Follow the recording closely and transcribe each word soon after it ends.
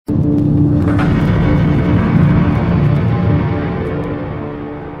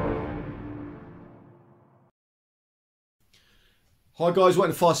Hi guys,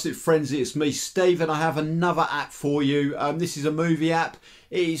 welcome to Firestick Frenzy. It's me, Steve, and I have another app for you. This is a movie app.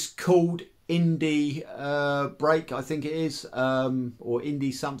 It is called Indie Break, I think it is, or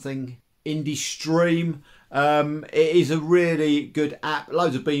Indie something, Indie Stream. It is a really good app.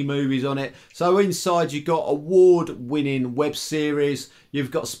 Loads of B movies on it. So inside you've got award-winning web series. You've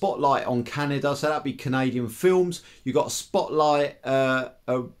got Spotlight on Canada, so that'd be Canadian films. You've got Spotlight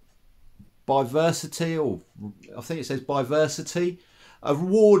Diversity, or I think it says Diversity.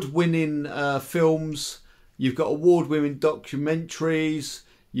 Award-winning films. You've got award-winning documentaries.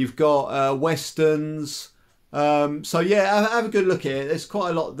 You've got westerns. So yeah, have a good look at it. There's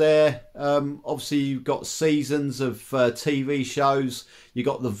quite a lot there. Obviously, you've got seasons of TV shows. You've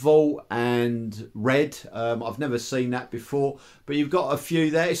got The Vault and Red. I've never seen that before, but you've got a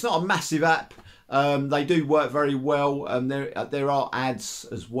few there. It's not a massive app. They do work very well. There are ads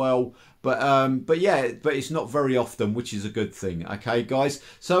as well, but yeah, but it's not very often, which is a good thing. Okay, guys.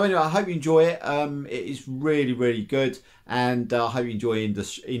 So anyway, I hope you enjoy it. It is really good, and I hope you enjoy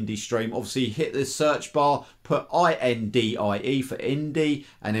Indie Stream. Obviously, hit the search bar, put INDIE for Indie,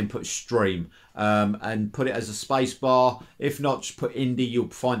 and then put Stream, and put it as a space bar. If not, just put Indie. You'll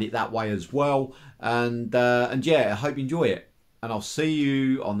find it that way as well. And yeah, I hope you enjoy it, and I'll see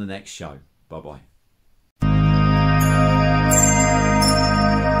you on the next show. Bye-bye.